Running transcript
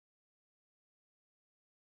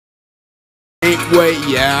wait,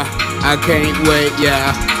 yeah. I can't wait,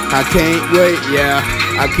 yeah. I can't wait, yeah.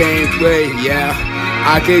 I can't wait, yeah.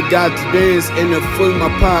 I got this in the full of my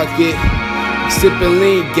pocket. Sipping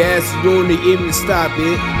lean gas, you don't even stop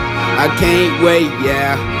it. I can't wait,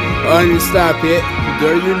 yeah. Stop it.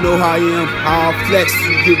 Girl, you know how I am. How I flex,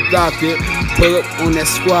 you get blocked it. Pull up on that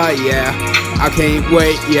squad, yeah. I can't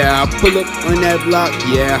wait, yeah. Pull up on that block,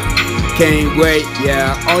 yeah. Can't wait,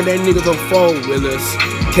 yeah. All that niggas on four-wheelers.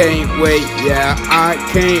 Can't wait, yeah. I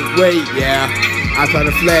can't wait, yeah. I try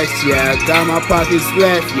to flex, yeah. Got my pockets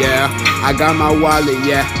left, yeah. I got my wallet,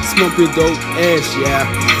 yeah. Smoking dope ass, yeah.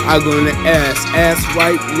 I gonna ass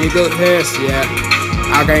white nigga ass, yeah.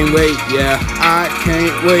 I can't wait, yeah. I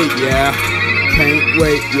can't wait, yeah. Can't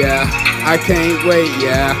wait, yeah. I can't wait,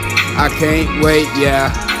 yeah. I can't wait,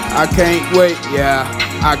 yeah. I can't wait, yeah.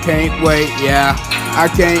 I can't wait, yeah. I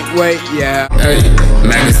can't wait, yeah. Hey,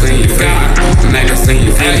 magazine fame, magazine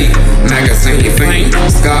fame, magazine fame,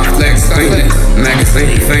 Scott Flex fame,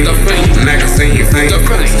 magazine fame, magazine fame,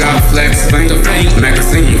 Scott Flex fame,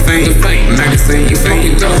 magazine fame, magazine fame,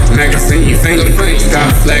 magazine fame,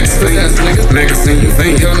 Scott Flex fame, magazine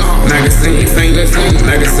fame, magazine fame,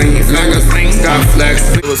 magazine fame, Scott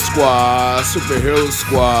Flex fame. Squad, superhero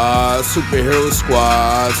squad, superhero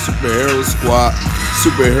squad, superhero squad,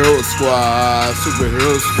 superhero squad,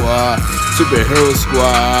 superhero squad, superhero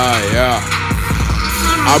squad, yeah.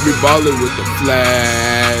 I'll be ballin' with the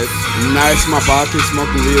flash. Nice in my pocket,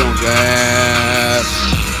 smoking weed on gas.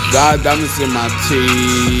 Got diamonds in my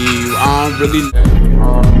teeth. I'm really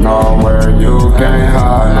nowhere you can't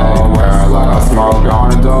hide, nowhere. Like I smoke on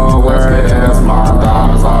the door, where it is my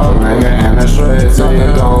diamonds. All nigga in the streets, in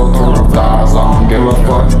the door, to the thighs. I don't give a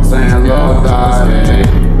fuck, saying love die.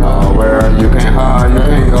 Nowhere you can't hide, you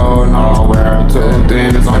can't go nowhere. Two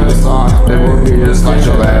demons on the side, they will be just like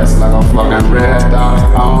your ass, like a fucking red dot.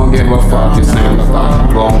 I don't give a fuck, you saying the thought.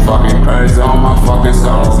 Going fucking crazy on my fucking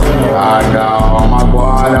soul. I got all my boy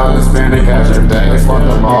out to spend and catch your day. Fuck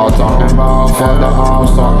the ball, talking about, fuck the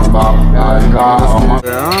hoes, talking about. I got all my.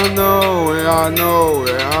 I know it, I know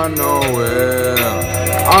it, I know it.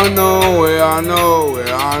 I know it, I know it,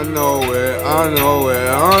 I know it, I know it,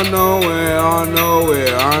 I know it, I know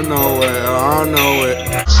it, I know it, I know it.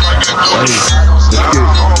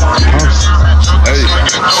 Hey,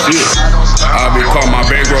 shit. I be calling my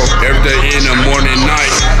bankroll every day in the morning,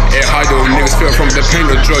 night. At how those niggas feel from the pain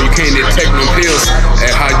of drug, you can't even take no pills.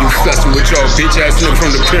 At how you flexing with your bitch ass nigga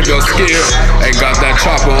from the crib, you're scared. They got that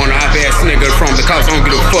chopper on the hot ass nigga from the cops, I don't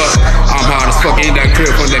give a fuck. I'm hard as fuck in that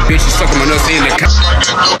crib from that bitch, she sucking my nuts in the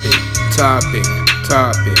Topic,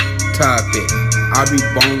 topic, topic. I be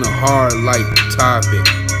boning hard like topic,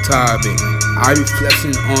 topic. I be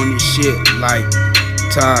flexing on this shit like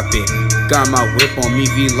topic. Got my whip on me,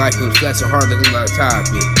 be like I'm flexing hard looking like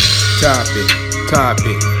topic, topic,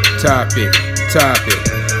 topic, topic, topic.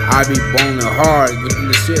 I be boning hard looking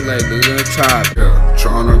this shit like the little topic. Yeah,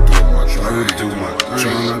 tryna do my, tryna do my,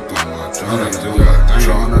 tryna do my, tryna do my,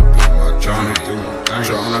 tryna do my, tryna do my,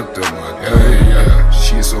 tryna do my, yeah.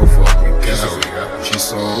 She's so fucking cute. She's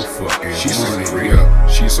so fucking horny.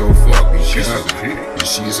 She's so fucking cute.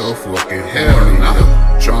 She's so fucking horny.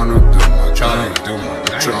 Tryna do my, tryna do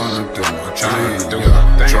my, tryna do my, tryna do my,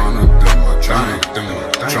 tryna do my, tryna do my,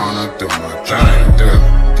 tryna do my, tryna do my.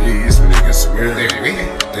 These niggas swear they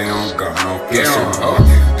don't got no pussy.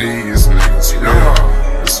 These niggas swear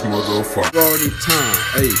this motherfucker. Macaroni time,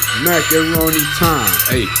 ayy, macaroni time,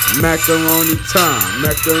 ayy, macaroni time,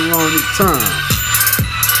 macaroni time,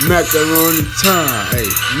 macaroni time, ayy,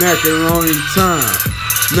 macaroni time,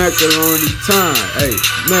 macaroni time, ayy,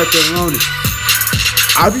 macaroni.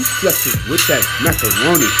 I be flexing with that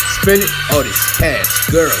macaroni, spending all this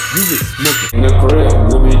cash, girl, you be smoking. In the crib,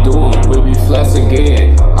 we be flexing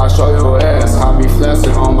again. I show your ass, I be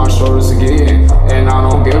flexing on my shoulders again. And I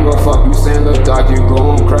don't give a fuck, you saying look like you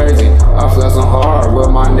going crazy. I flexing hard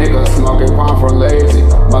with my niggas, smoking pine for lazy.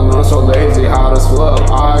 My gun so lazy, hot as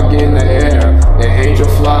fuck, I get in the air. That angel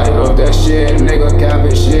flight of that shit, nigga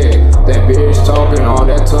capping shit. That bitch talking all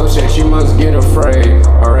that tough shit, she must get afraid.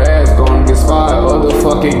 Her ass gonna get spotted of the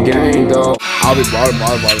fucking game, though. I'll be ballin',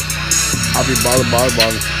 ballin', ballin'. I'll be ballin', ballin',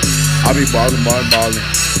 ballin'. I'll be ballin', ballin', ballin'.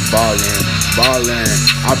 Ballin', ballin'.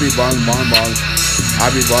 I'll be ballin', ballin', ballin'. I'll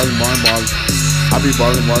be ballin', ballin', ballin'. I'll be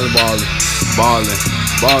ballin', ballin', ballin'. Ballin',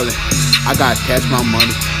 ballin'. I gotta catch my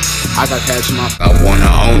money. I got cash in my. I wanna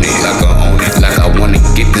own it, like I own it, like I wanna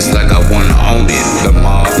get this, like I wanna own it. The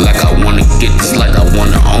mall, like I wanna get this, like I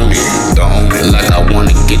wanna own it. The own it, like I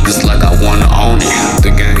wanna get this, like I wanna own it.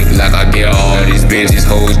 The gang, like I get all these bitches,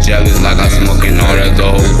 hoes jealous, like I smoking all that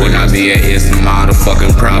dope. When I be a hit, some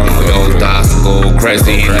motherfucking problem. Those dots go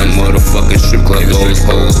crazy in the motherfucking strip club. Those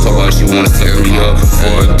hoes talk about she wanna set me up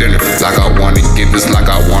for dinner. Like I wanna get this, like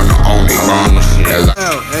I wanna own it.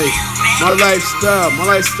 Hey, my lifestyle, my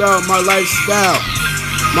lifestyle, my lifestyle,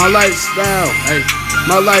 my lifestyle, hey,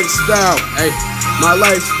 my lifestyle, hey, my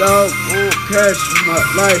lifestyle, won't catch my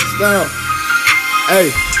lifestyle,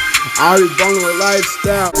 hey, I be ballin' with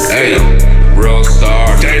lifestyle. Hey, real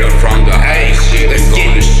star, data from the hey shit. Let's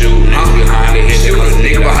get the shoot, nigga behind the head,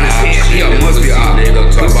 nigga behind his head. Yeah, must be out.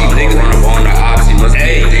 Nigga talk about nigga run up on the ops, he must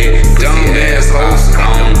be dead. Dumb ass hoes, I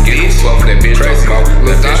don't give a fuck that bitch talk about.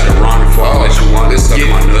 Look, that shit running for all that you want. Let's suck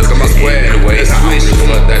my nuts, got my square in the way. I don't give a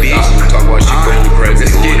fuck that bitch talk about she going crazy.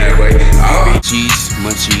 Let's get that way. Cheese,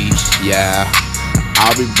 munchies, yeah.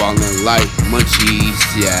 I'll be ballin' like munchies,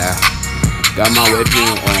 yeah. Got my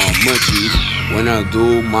weapon on munchies. When I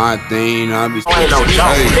do my thing, I'll be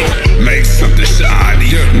make something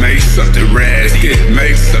shiny, make something ready,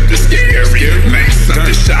 make something scary, make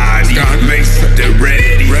something shiny, make something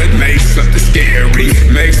ready, make something scary,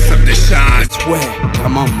 make something shiny. Swag,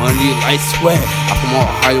 got my money like swag. I'm from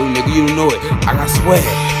Ohio, nigga, you know it. I got swag.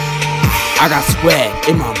 I got swag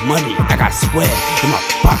in my money. I got swag in my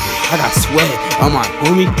pocket. I got swag on my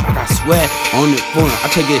homie. I got swag on the corner. I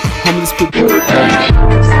take it homeless people.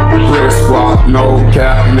 Brick squad, no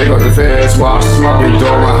cap, nigga, the feds watch. Smoking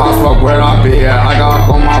dope and hot spot where I be at. I got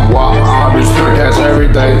on my walk, I be spinning cash every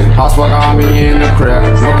day. Hot spot, I be in the crib.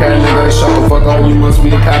 No cat, nigga, shut the fuck up. You must be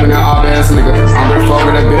the cabinet op ass nigga. I'm the fuck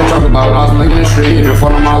with that bitch talking about. I was blinking the street in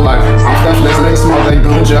front of my life. I'm stuffing this nigga, smoke that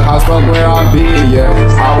Gunja. Hot spot where I be, yeah.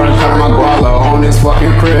 I wanna cut my guala on this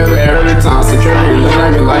fucking crib every time. Security look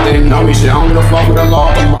at me like they know me. Shit, I don't give a fuck with the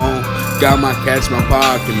law. Got my cash in my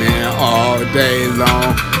pocket, man, all day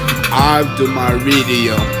long. I do my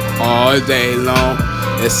radio all day long.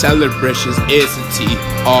 The celebrations is a tea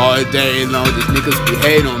all day long. These niggas be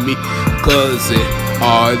hating on me, cause it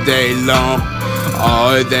all day long,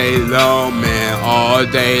 man, all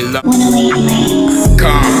day long.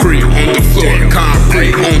 Concrete on the floor,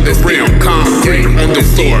 concrete on the rim, concrete on the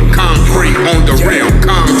floor, concrete on the rim,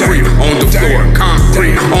 concrete on the floor,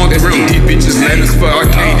 concrete on the rim. These bitches let us fuck, I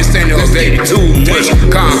can't just stand there all day too much.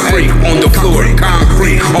 Concrete on the floor,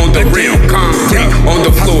 concrete on the rim, concrete on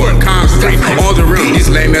the floor, concrete on the rim. These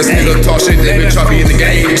lame ass niggas talk shit, they been choppy in the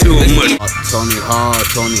game too much. Tony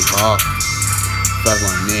Hawk, fuck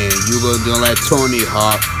my name, you gon' do like Tony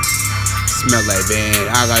Hawk. Smell like Van,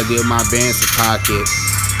 I gotta deal my bands in pocket.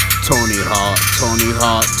 Tony Hawk.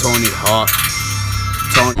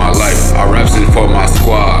 My life, I represent for my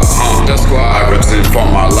squad, the squad. I represent for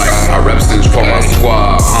my life, I represent for my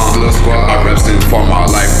squad, the squad. I represent for my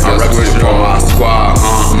life, I represent for my squad,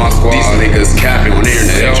 my squad. These niggas capping on the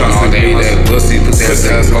internet, trying to be that pussy, put that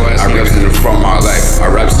ass. I represent for my life, I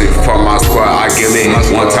represent for my squad. I give it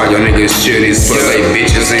one time, your niggas shit is for they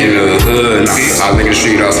bitches in the hood. I lick the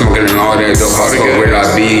street, I smoking and all that dope. I smoke where I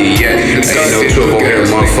be, yeah. Ain't no trouble here,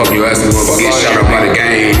 motherfucker. You ass nigga, get shot up by the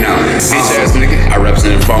game now. Bitch ass nigga, I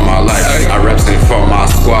represent for my life, I represent for my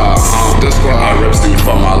squad, the squad. I represent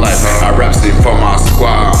for my life, I represent for my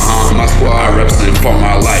squad, my squad.